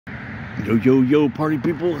Yo, yo, yo, party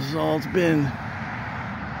people, this is all it's been.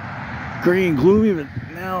 Gray and gloomy, but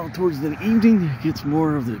now towards the evening, it gets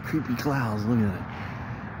more of the creepy clouds. Look at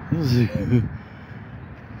it.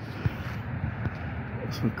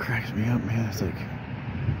 That's what cracks me up, man. It's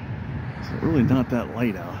really not that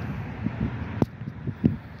light out.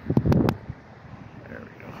 There we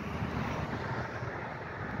go.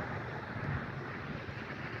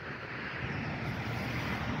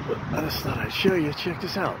 But I just thought I'd show you. Check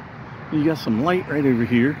this out. You got some light right over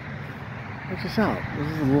here. Check this out. This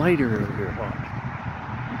is lighter over here. Watch.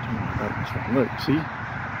 Turn my darkness on. Look, see?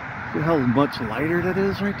 See how much lighter that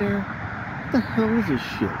is right there? What the hell is this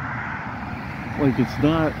shit? Like it's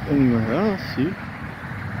not anywhere else, see?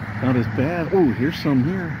 Not as bad. Oh, here's some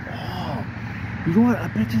here. Oh, you know what? I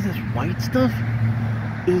bet you this white stuff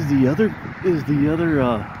is the other,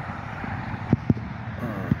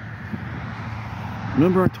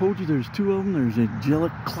 remember I told you there's two of them? There's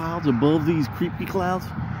angelic clouds above these creepy clouds.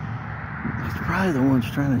 It's probably the ones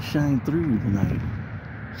trying to shine through tonight.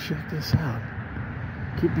 Check this out.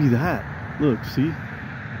 Could be that. Look, see? If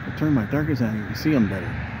I turn my darkness on, you can see them better.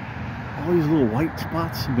 All these little white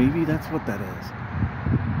spots, maybe that's what that is.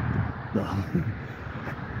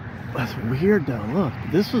 That's weird though. Look,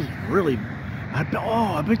 this is really, I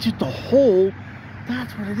bet you it's a hole.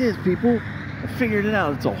 That's what it is, people. I figured it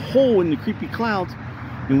out. It's a hole in the creepy clouds,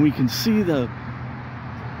 and we can see the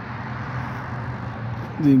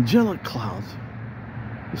angelic clouds,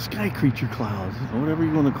 the sky creature clouds, or whatever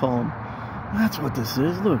you want to call them. That's what this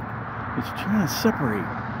is. Look, it's trying to separate.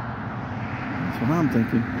 That's what I'm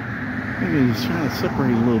thinking. Maybe it's trying to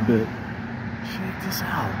separate a little bit. Check this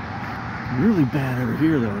out. Really bad over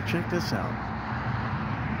here, though. Check this out.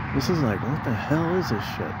 This is like, what the hell is this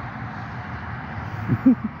shit?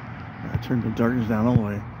 I turned the darkness down all the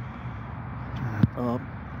way. Turn it up.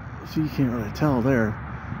 So you can't really tell there.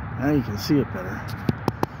 Now you can see it better.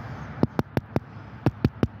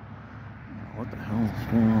 What the hell is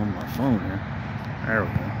going on with my phone here? There we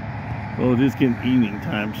go. Well, it is getting evening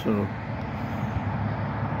time, so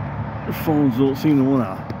the phones don't seem to want to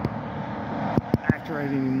act right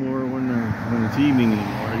anymore when it's evening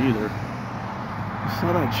anymore either. Just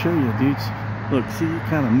thought I'd show you, dudes. Look, see, it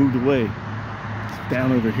kind of moved away. It's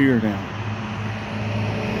down over here now.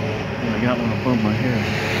 And I got one above my head.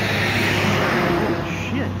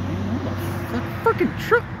 Shit, man, what the freaking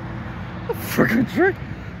truck? A freaking truck?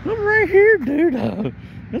 I'm right here, dude.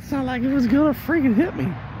 That sounded like it was gonna freaking hit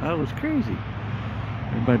me. That was crazy.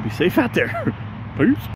 Everybody be safe out there. Peace.